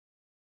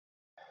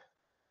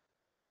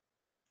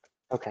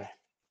Okay.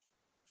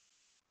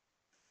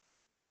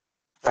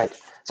 Right.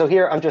 So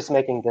here I'm just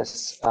making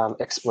this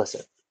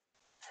explicit.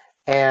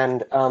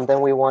 And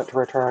then we want to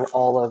return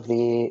all of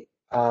the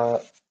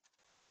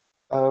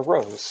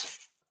rows.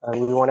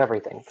 We want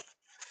everything.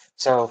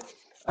 So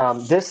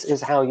this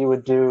is how you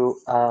would do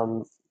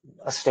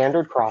a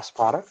standard cross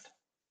product.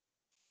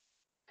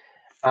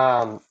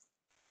 The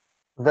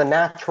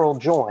natural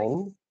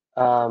join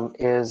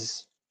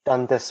is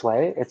done this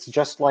way. It's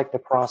just like the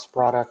cross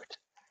product,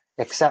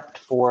 except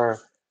for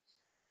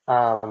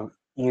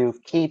you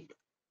keep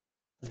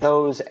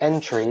those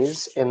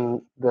entries in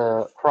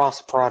the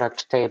cross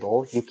product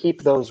table. You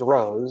keep those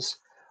rows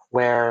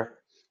where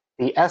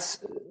the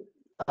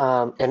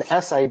an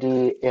SID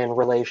in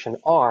relation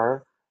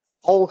R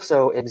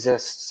also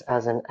exists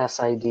as an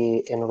SID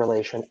in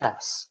relation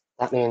S.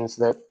 That means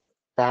that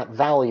that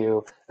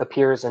value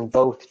appears in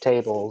both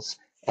tables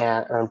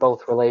or in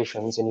both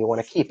relations, and you want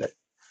to keep it.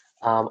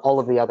 All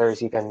of the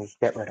others you can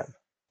get rid of.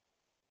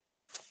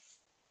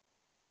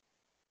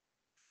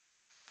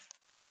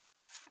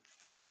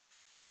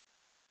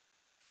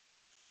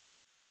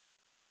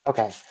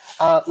 Okay,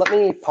 let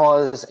me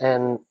pause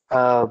and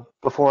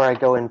before I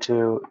go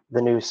into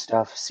the new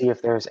stuff, see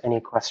if there's any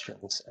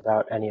questions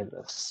about any of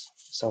this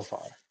so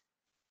far.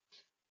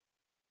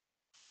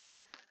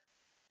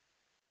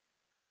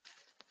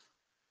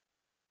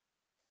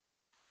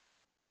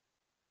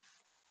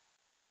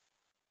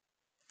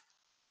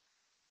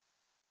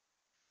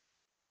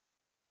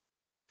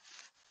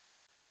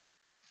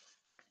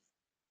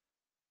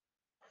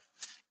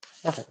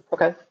 Nothing.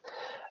 Okay.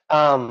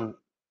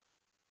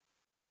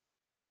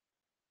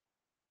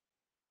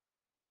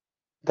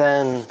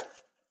 Then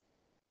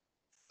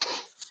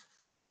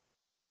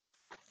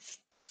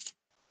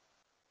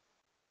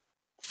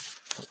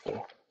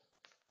okay.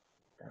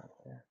 Down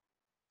here.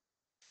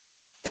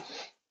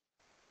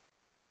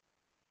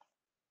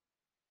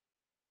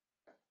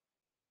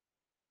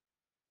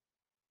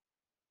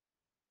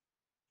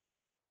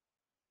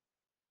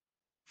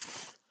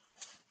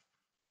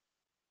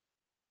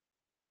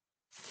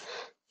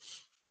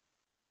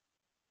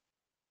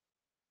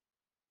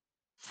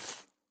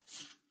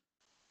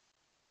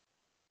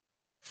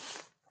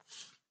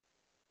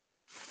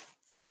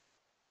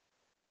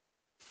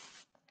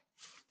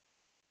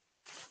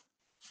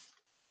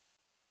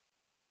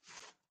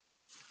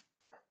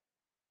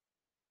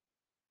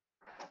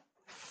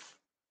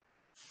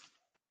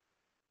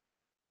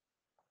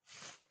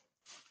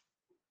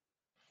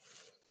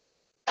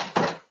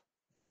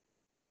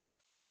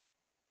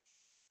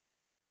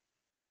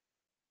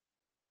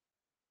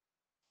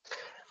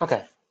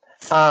 Okay.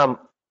 I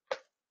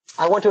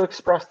want to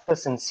express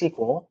this in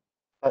SQL,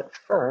 but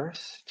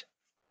first,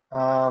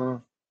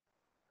 let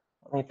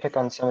me pick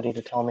on somebody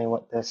to tell me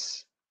what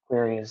this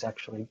query is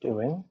actually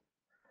doing.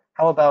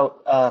 How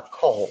about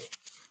Cole? Do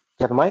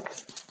you have a mic?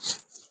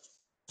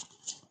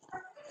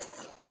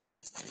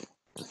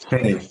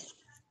 Hey.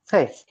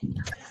 Hey.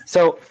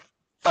 So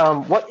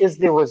what is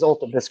the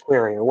result of this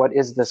query, or what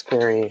is this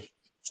query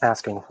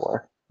asking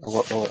for, or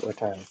what will it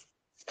return?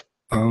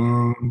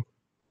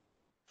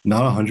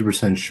 Not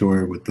 100%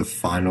 sure what the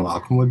final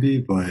outcome would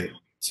be, but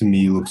to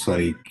me, it looks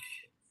like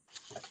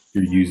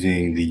you're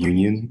using the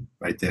union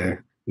right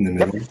there in the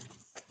middle. Yep.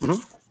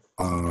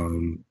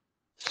 Mm-hmm.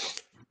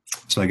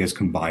 So I guess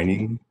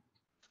combining,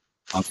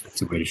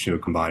 it's a way to show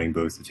combining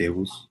both the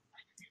tables.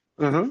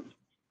 Mm-hmm.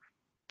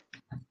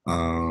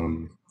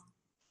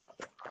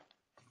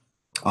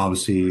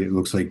 Obviously, it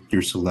looks like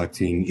you're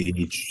selecting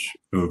age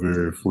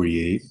over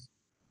 48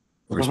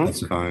 or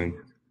specifying.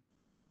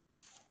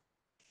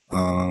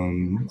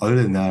 Other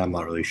than that, I'm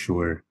not really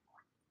sure.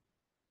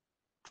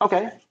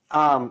 Okay.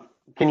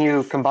 Can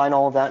you combine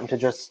all of that into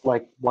just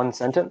like one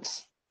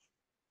sentence?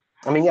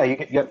 I mean, yeah,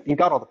 you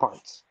got all the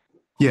parts.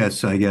 Yeah,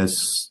 so I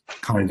guess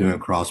kind of doing a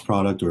cross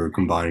product or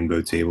combining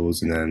both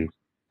tables and then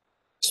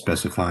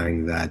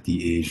specifying that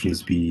the age needs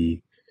to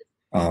be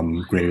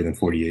greater than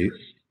 48.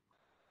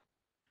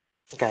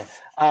 Okay.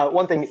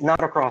 One thing,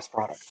 not a cross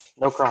product.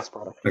 No cross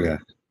product. Okay.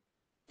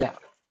 Yeah.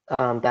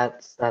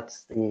 That's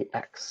the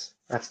X.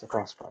 That's the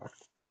cross product.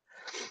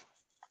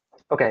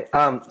 Okay.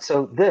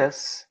 So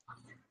this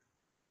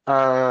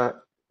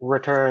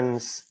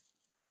returns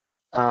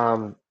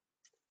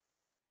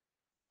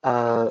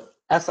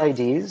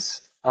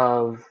SIDs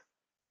of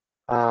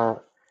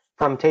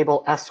from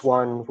table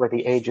S1 where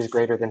the age is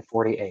greater than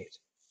 48.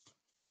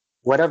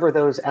 Whatever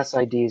those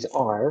SIDs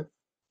are,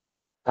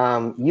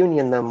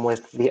 union them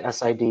with the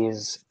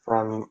SIDs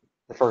from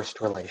the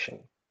first relation.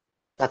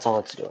 That's all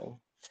it's doing.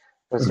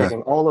 So it's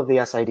taking all of the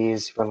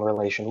SIDs from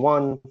relation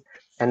 1,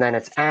 and then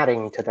it's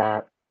adding to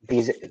that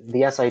the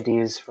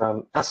SIDs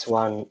from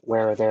S1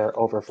 where they're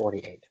over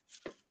 48.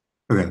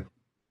 Okay.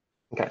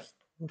 Okay,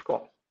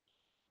 cool.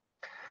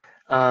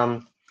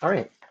 All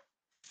right.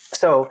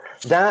 So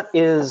that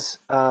is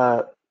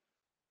the,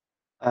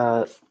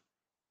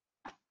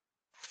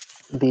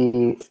 let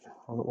me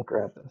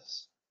grab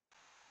this.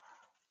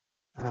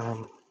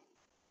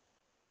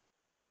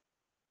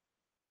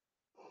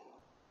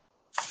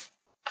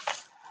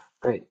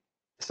 Great.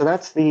 So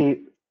that's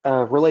the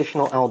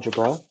relational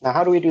algebra. Now,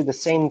 how do we do the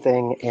same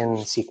thing in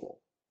SQL?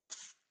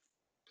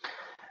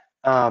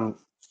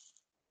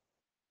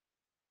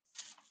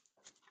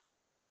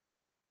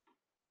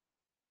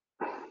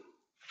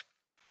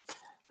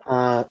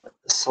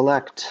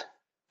 Select.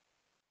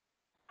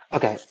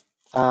 Okay.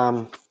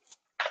 Oh,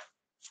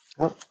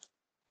 let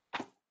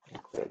me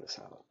clear this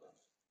out.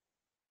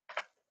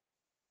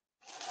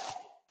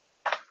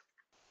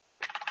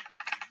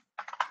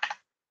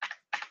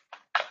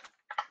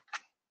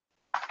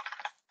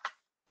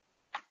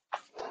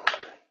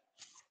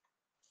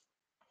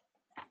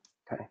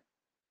 Okay.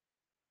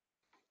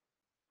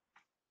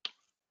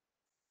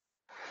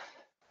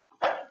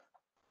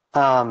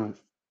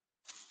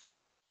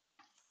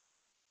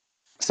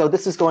 So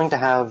this is going to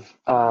have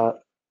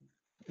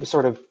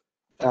sort of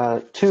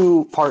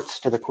two parts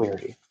to the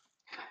query.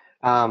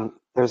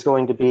 There's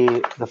going to be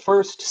the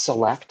first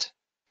select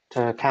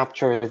to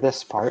capture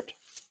this part,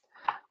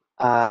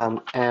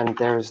 and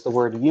there's the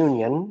word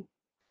union,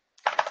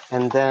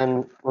 and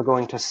then we're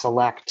going to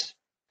select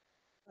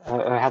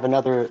or have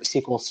another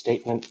SQL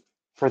statement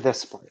for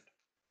this part.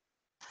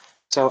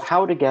 So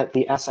how to get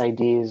the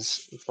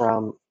SIDs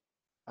from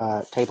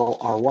table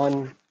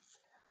R1?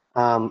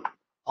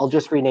 I'll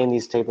just rename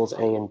these tables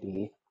A and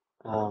B.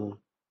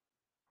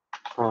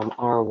 From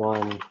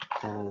R1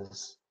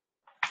 as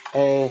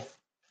A,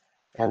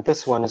 and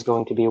this one is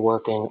going to be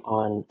working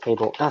on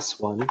table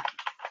S1.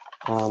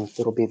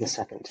 It'll be the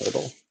second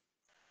table.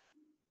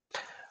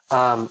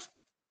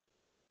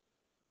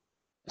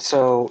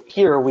 So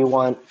here we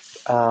want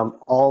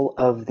all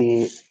of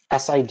the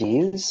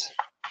SIDs,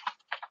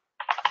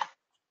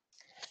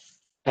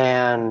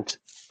 and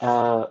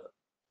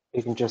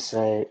you can just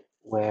say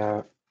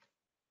where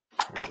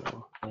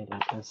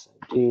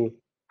a.sid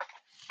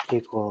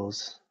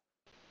equals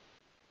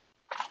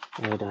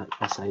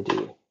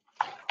a.sid.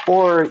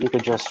 Or you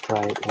could just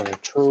write where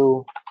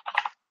true,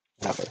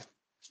 whatever.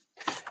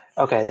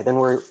 Okay, then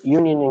we're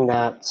unioning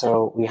that.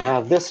 So we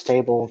have this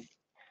table.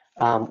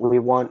 We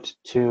want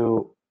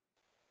to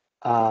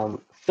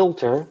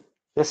filter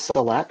this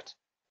select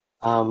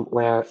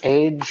where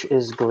age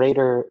is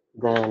greater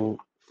than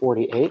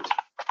 48.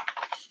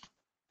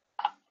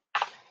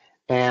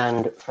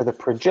 And for the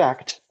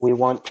project, we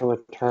want to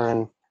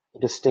return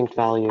distinct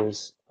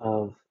values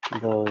of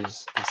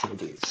those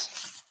SIDs.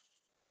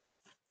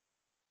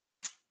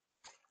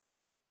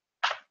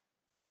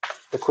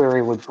 The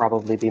query would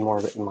probably be more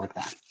written like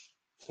that,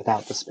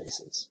 without the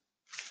spaces.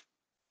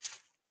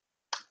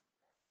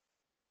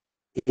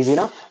 Easy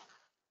enough?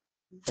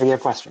 Any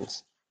other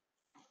questions?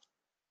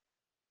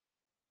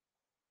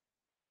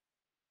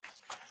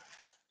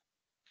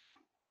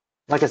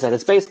 Like I said,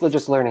 it's basically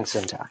just learning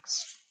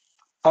syntax.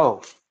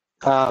 Oh,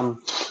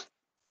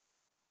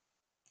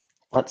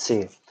 let's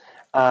see.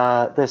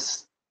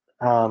 This,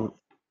 yeah,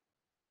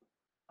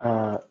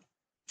 I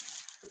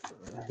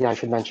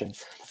should mention.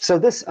 So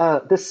this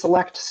this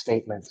select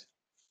statement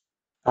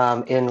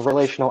in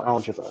relational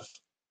algebra.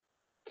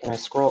 Can I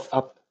scroll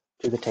up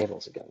to the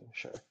tables again?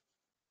 Sure.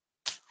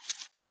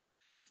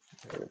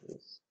 There it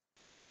is.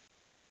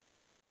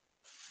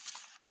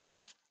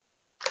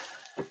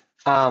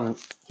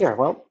 Here,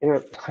 well,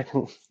 here, I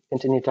can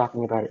continue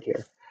talking about it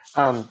here.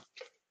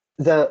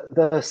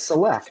 The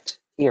select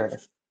here,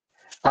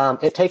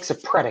 it takes a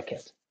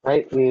predicate,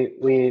 right?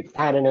 We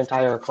had an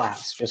entire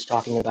class just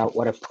talking about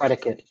what a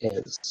predicate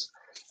is.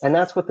 And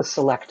that's what the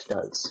select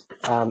does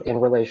in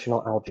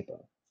relational algebra.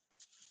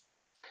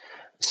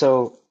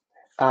 So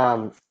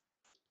the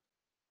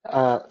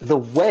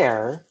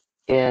where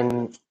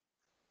in,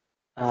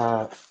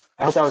 I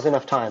hope that was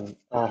enough time,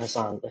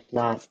 Hassan. If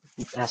not,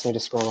 ask me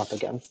to scroll up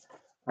again.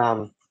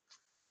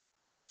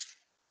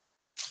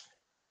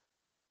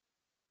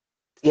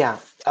 Yeah,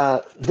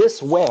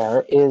 this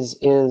where is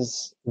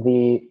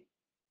the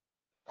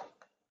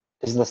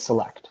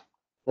select.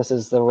 This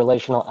is the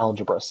relational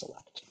algebra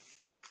select,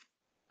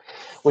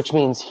 which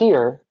means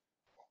here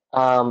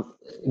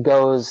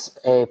goes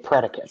a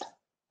predicate.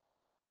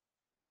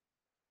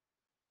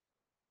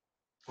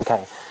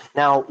 Okay,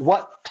 now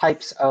what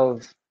types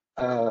of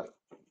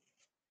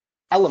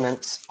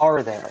elements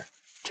are there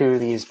to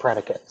these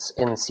predicates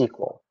in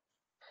SQL?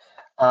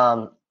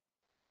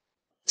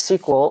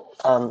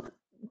 SQL,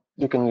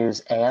 you can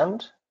use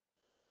and,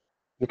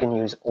 you can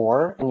use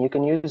or, and you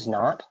can use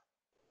not,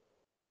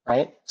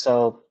 right?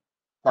 So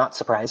not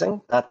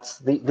surprising. That's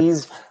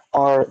these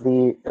are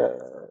the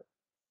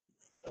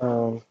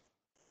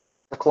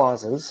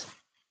clauses.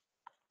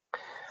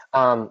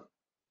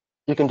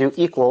 You can do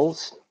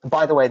equals.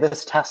 By the way,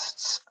 this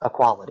tests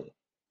equality.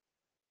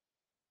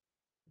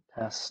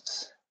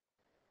 Tests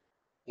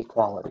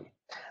equality.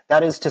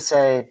 That is to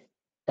say,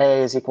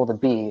 A is equal to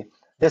B.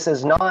 This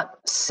is not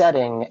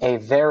setting a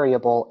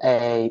variable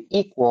A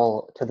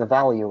equal to the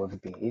value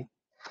of B.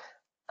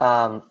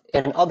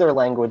 In other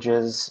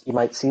languages, you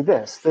might see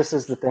this. This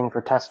is the thing for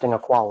testing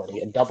equality,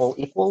 a double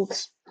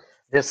equals.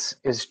 This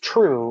is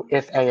true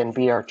if A and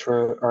B are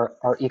true or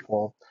are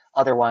equal.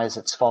 Otherwise,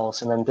 it's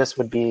false. And then this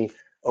would be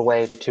a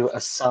way to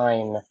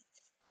assign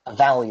a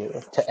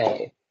value to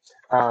A.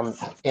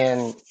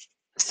 In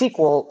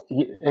SQL,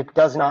 it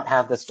does not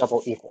have this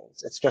double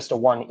equals. It's just a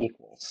one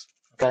equals,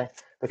 okay?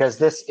 Because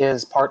this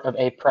is part of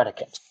a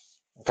predicate,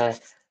 okay?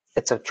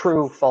 It's a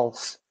true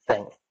false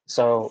thing.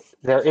 So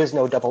there is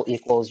no double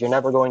equals. You're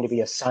never going to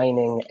be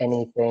assigning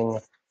anything.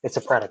 It's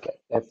a predicate.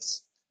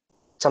 It's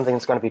something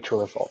that's going to be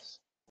true or false.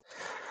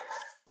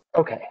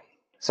 Okay,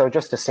 so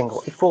just a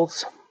single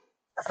equals.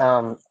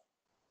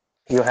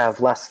 You have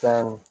less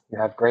than, you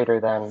have greater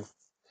than.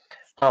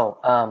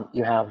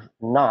 You have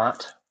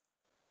not.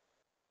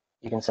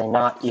 You can say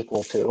not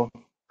equal to,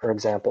 for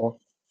example,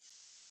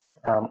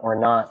 or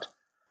not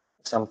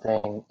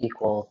something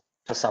equal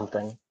to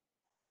something.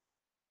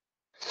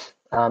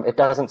 It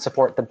doesn't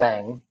support the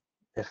bang,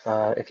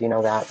 if you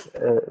know that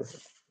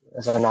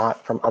as a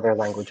not from other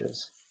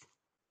languages.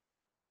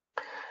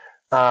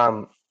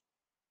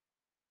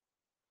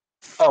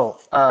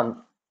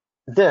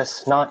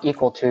 This not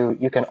equal to,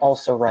 you can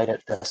also write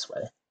it this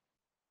way.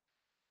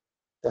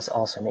 This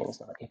also means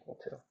not equal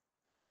to.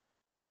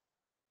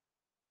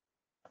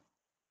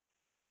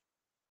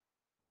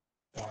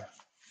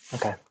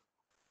 Okay.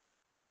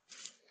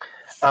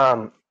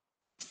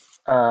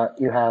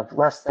 You have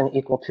less than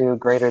equal to,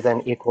 greater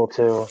than equal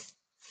to.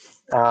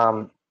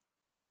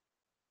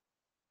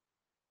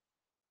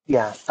 You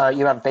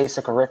have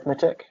basic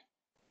arithmetic.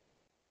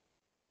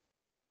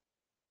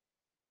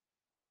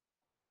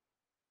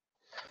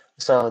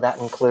 So that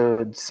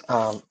includes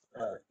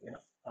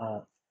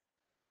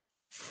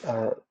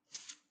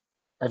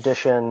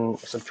addition,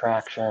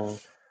 subtraction,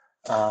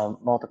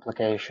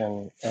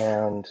 multiplication,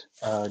 and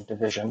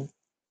division.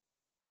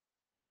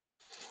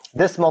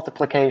 This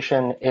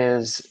multiplication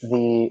is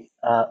the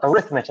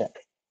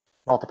arithmetic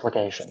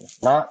multiplication,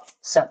 not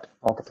set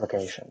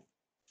multiplication.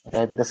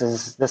 Okay, this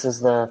is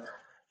the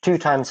 2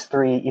 times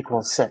 3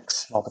 equals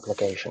 6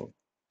 multiplication.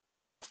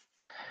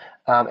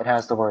 It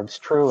has the words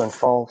true and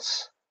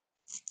false.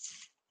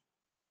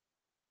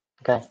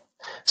 Okay,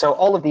 so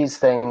all of these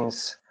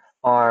things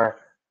are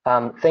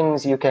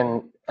things you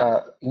can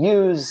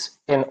use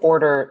in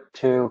order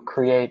to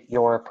create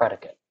your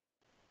predicate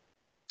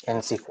in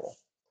SQL.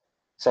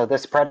 So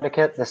this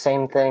predicate, the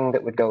same thing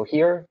that would go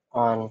here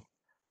on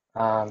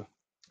on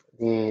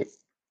the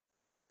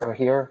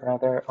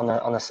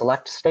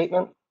select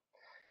statement.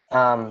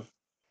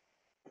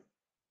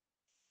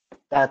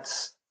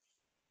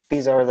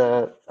 These are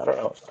the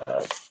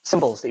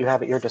symbols that you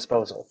have at your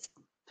disposal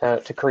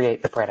to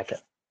create the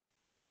predicate.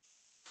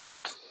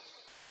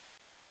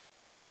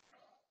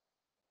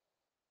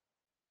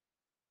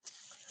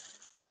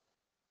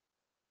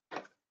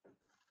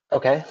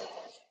 Okay.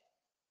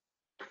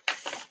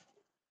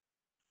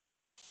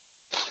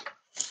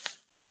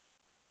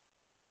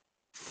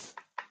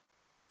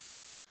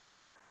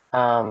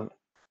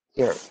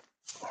 Here.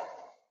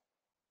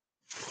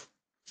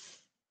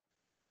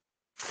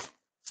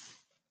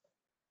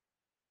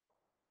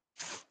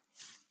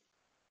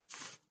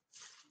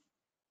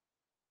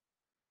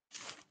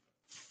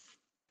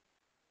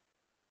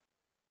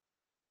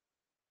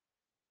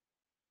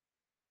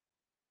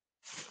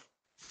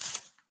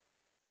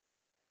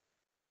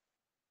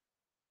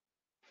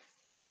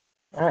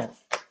 All right.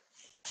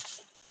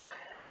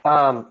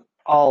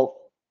 I'll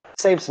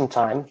save some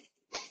time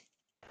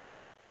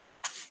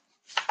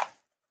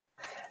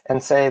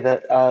and say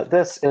that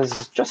this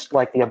is just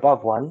like the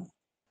above one,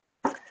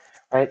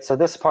 right? So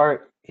this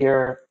part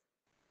here,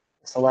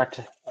 select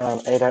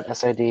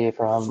a.sid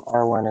from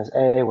R1 is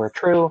A, where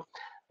true.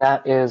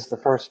 That is the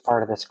first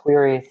part of this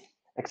query,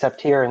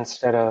 except here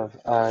instead of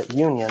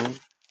union,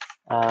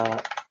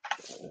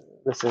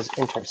 this is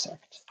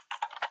intersect.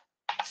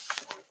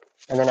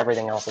 And then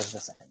everything else is the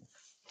same.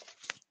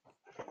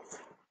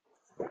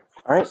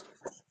 All right.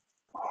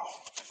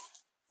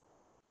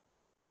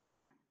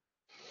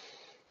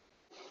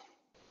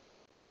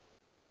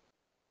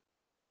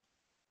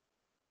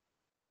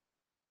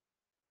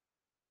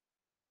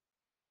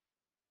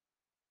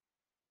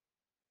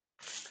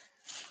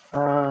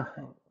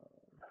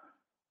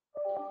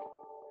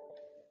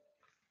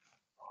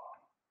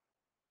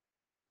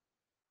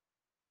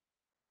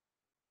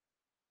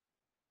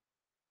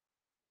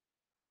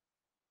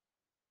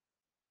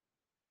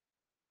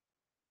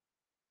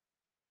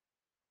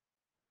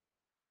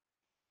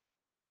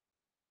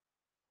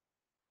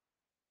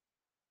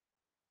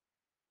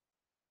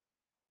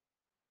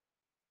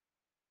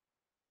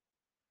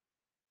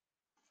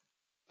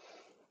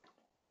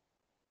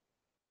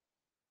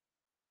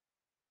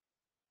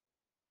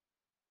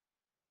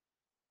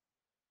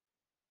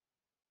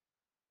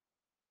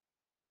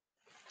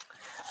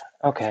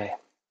 Okay.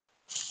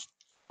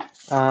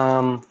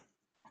 Let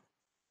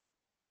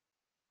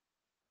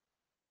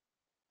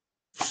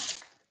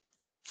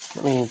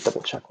me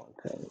double check one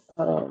thing.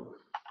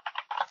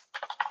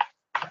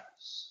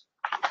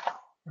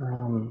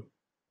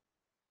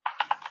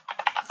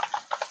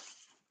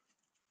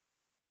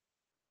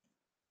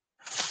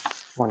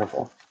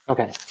 Wonderful.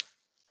 Okay.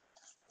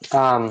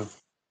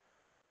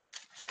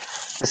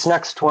 This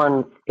next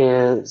one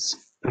is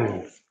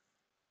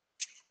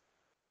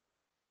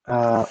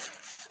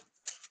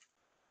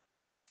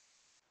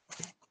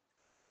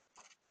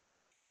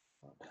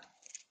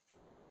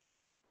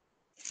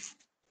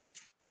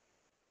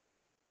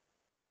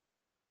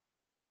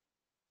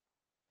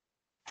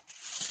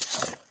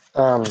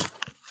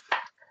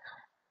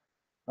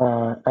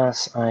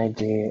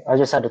SID. I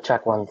just had to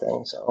check one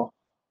thing, so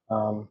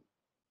I'll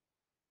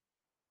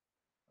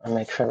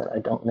make sure that I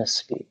don't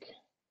misspeak.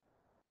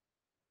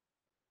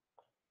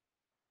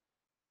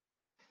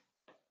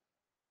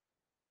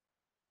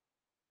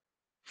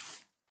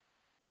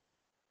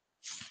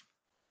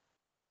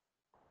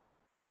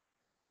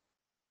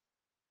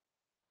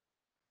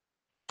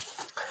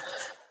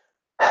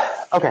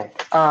 Okay,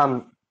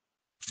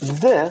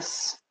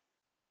 this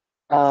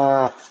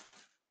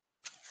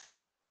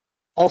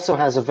also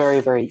has a very,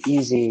 very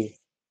easy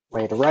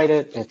way to write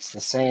it. It's the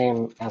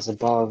same as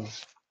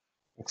above,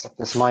 except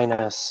this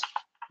minus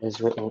is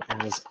written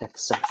as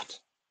except.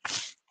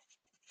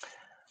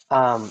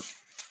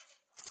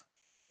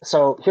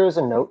 So here's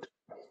a note.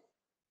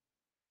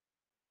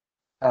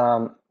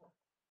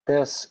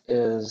 This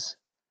is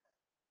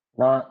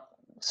not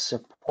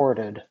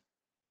supported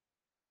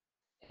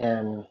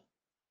in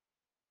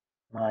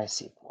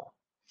MySQL.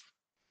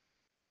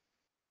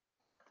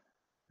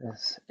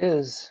 This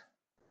is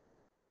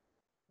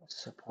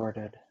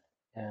supported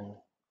in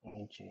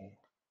EG.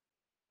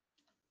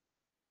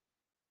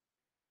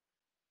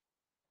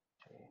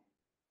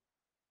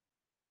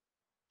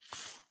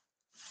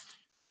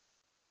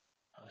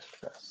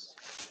 Postgres.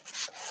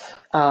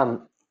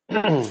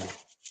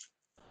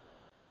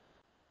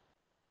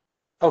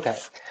 Okay,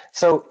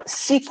 so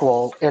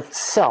SQL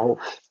itself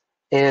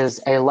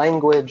is a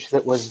language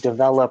that was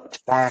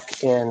developed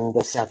back in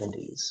the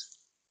 70s.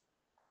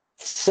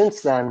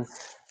 Since then,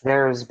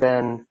 there's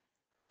been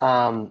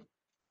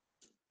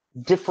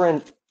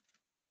different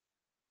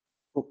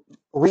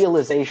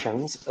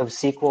realizations of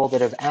SQL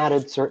that have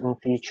added certain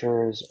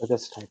features or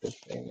this type of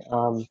thing.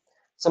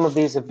 Some of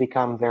these have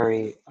become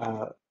very,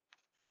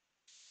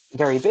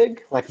 very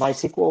big, like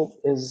MySQL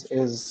is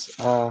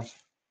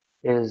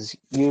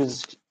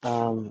used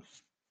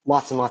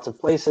lots and lots of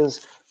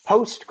places.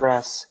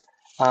 Postgres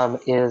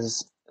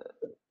is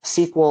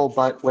SQL,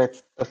 but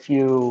with a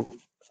few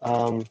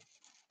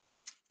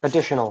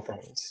additional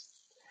things.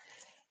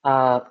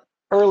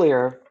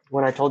 Earlier,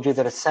 when I told you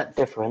that a set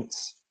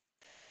difference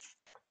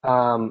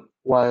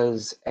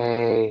was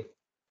a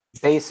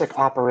basic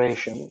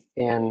operation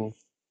in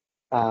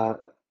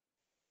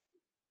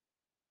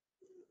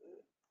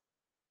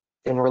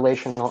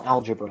relational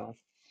algebra,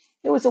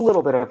 it was a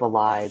little bit of a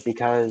lie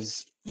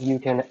because you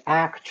can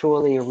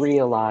actually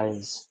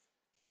realize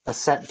a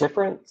set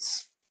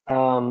difference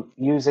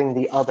using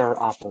the other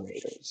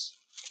operators.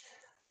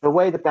 The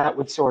way that that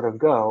would sort of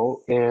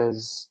go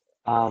is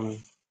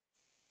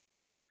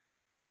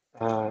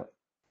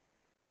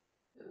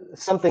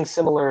something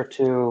similar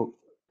to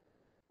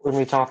when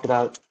we talked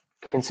about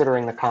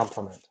considering the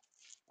complement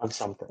of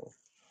something.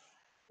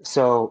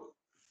 So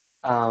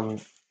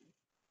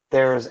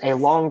there's a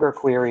longer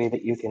query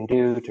that you can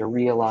do to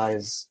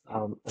realize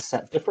a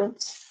set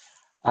difference.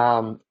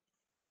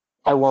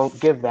 I won't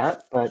give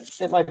that, but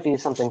it might be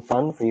something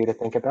fun for you to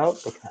think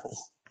about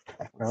because,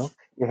 I don't know,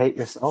 you hate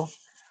yourself.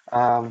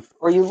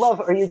 Or you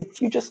love, or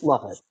you just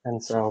love it.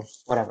 And so,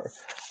 whatever.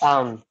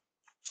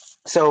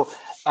 So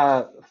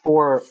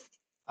for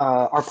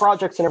our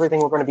projects and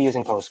everything, we're going to be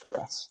using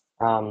Postgres.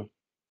 I'm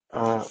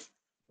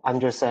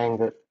just saying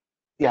that,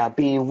 yeah,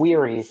 be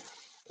weary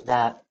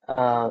that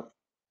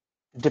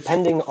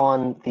depending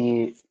on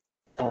the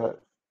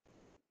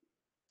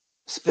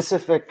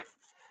specific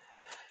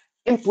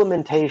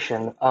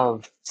implementation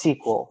of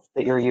SQL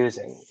that you're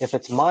using. If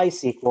it's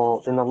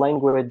MySQL, then the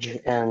language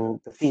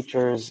and the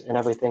features and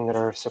everything that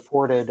are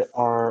supported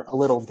are a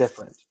little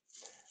different.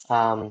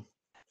 And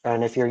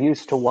if you're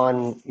used to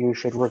one, you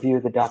should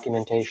review the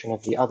documentation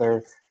of the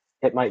other.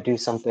 It might do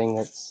something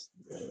that's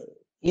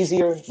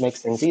easier,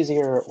 makes things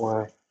easier,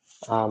 or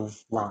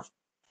not.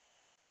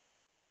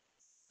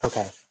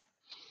 Okay.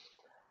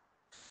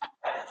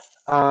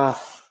 Let's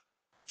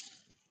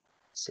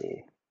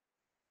see.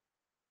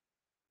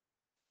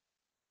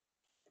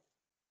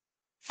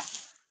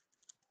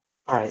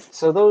 All right,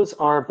 so those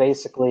are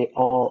basically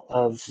all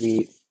of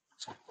the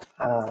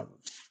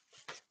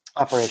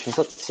operations.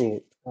 Let's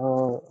see.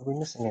 Are we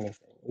missing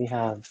anything? We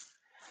have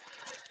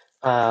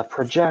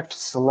project,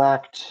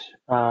 select,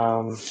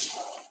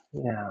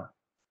 yeah.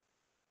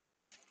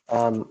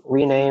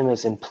 Rename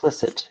is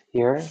implicit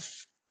here.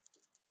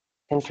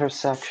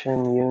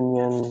 Intersection,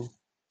 union,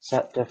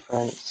 set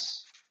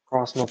difference,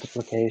 cross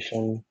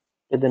multiplication,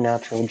 did the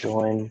natural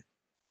join.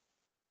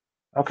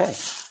 Okay.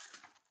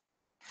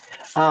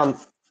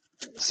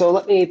 So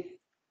let me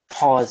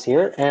pause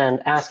here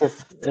and ask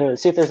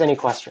see if there's any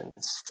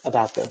questions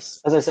about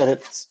this. As I said,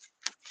 it's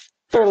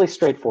fairly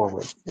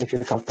straightforward if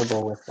you're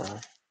comfortable with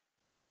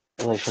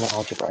relational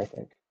algebra, I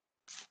think.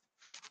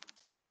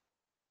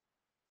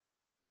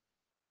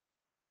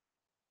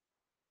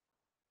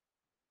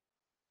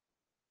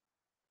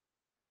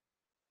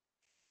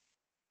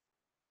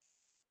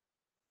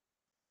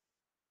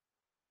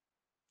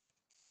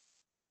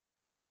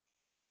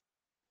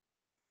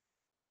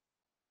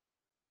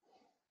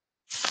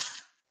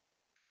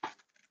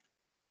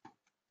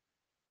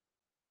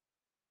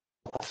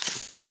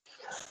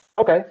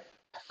 Okay.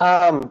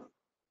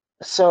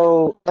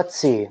 So let's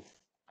see.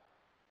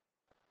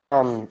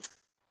 Um,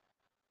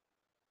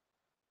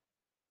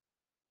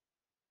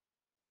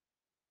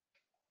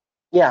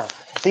 yeah,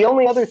 the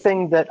only other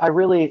thing that I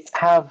really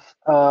have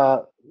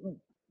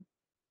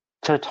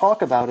to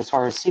talk about as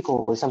far as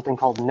SQL is something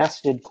called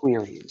nested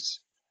queries.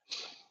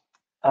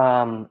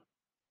 Um,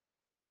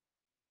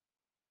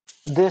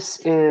 this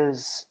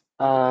is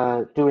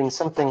doing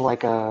something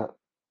like a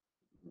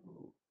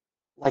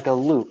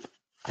loop,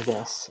 I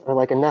guess, or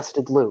like a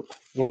nested loop.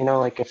 You know,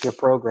 like if you're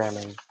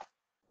programming,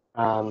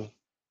 um,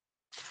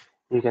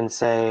 you can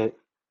say,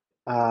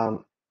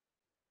 um,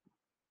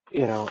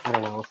 you know, I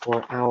don't know,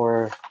 for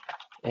hour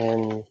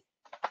in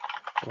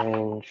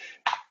range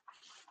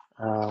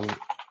 1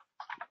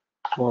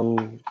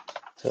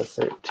 to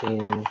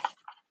 13,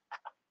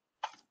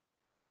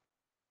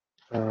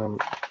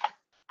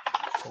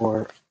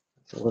 for,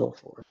 it's a little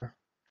for,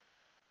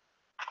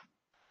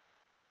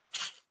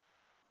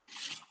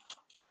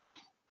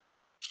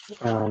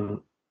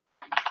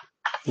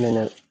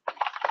 minute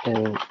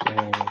in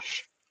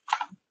range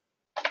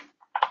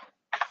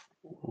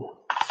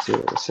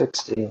 0 to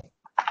 60,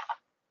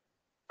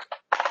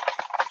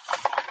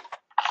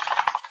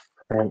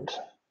 current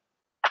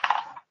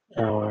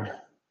hour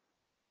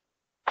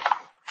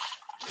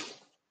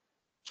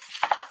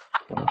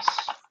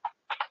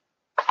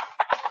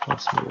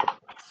plus minute.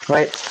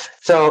 Right.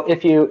 So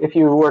if you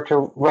were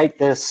to write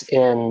this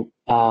in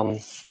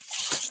Python,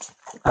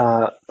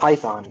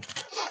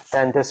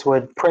 then this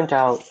would print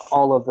out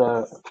all of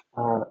the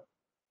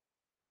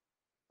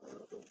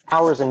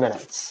hours and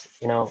minutes.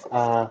 You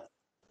know,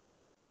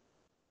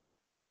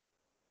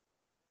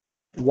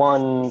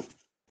 1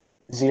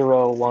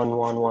 0 1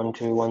 1 1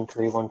 2 1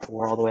 3 1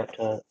 4 all the way up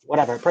to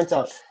whatever. It prints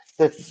out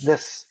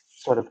this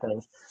sort of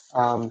thing.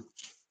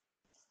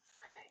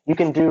 You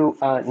can do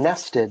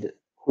nested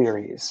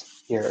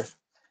queries here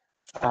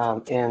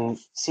in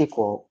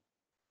SQL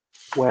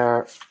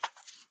where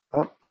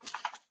oh,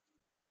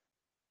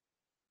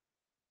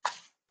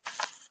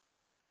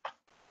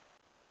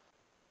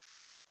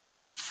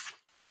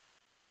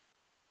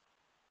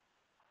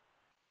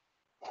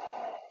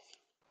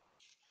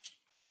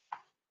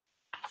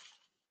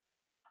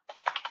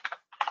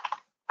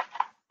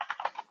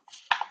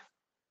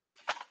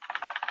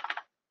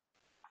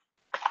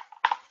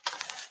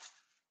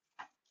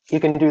 you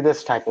can do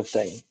this type of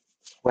thing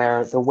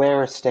where the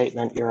where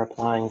statement you're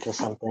applying to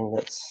something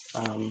that's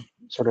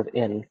sort of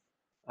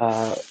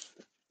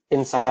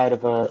inside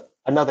of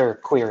another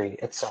query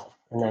itself.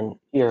 And then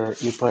here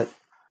you put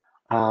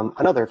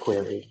another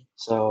query.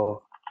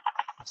 So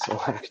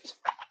select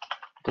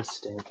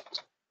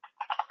distinct,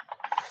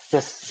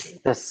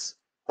 this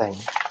thing.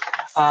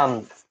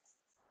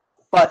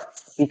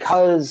 But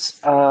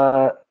because,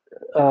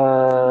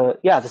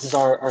 yeah, this is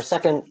our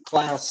second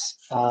class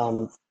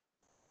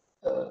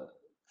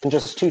in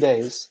just 2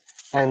 days,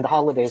 and the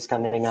holidays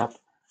coming up,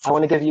 I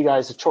want to give you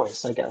guys a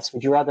choice, I guess.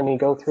 Would you rather me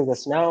go through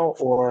this now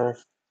or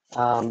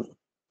um,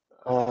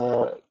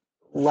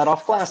 let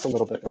off class a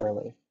little bit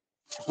early?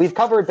 We've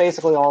covered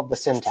basically all of the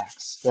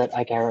syntax that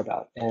I care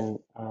about and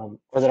or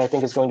that I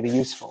think is going to be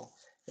useful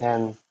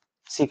in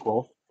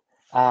SQL.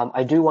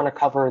 I do want to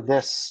cover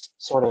this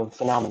sort of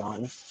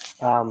phenomenon.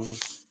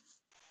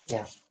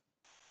 Yeah,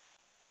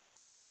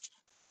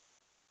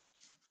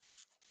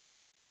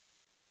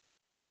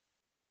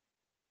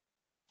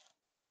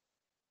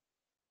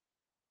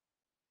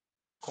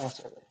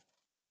 class early.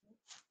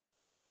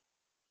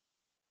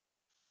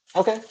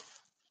 Okay,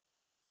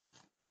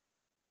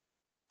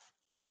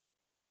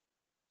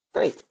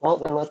 great. Well,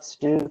 then let's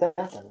do that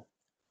then.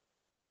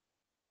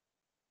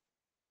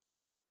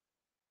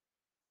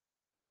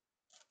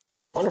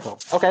 Wonderful.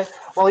 Okay.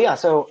 Well, yeah.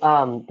 So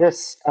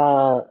this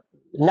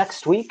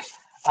next week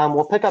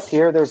we'll pick up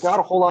here. There's not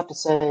a whole lot to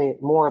say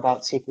more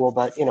about SQL,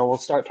 but you know we'll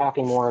start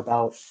talking more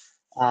about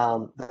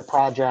the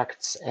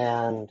projects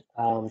and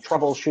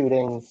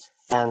troubleshooting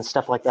and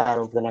stuff like that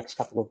over the next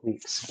couple of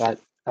weeks. But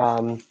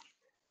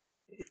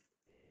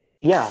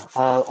yeah,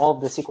 all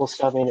of the SQL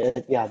stuff. I mean,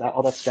 yeah,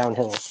 all that's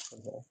downhill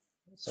from here.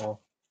 So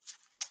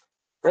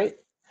great.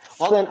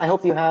 Well, then I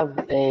hope you have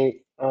a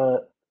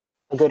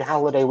good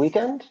holiday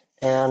weekend,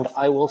 and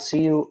I will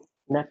see you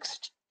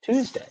next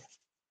Tuesday.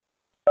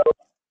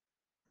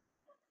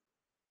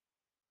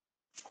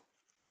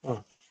 Hmm.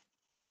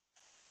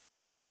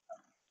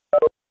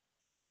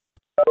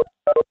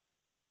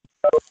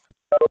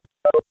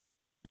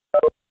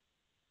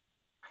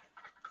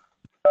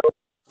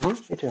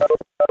 You too.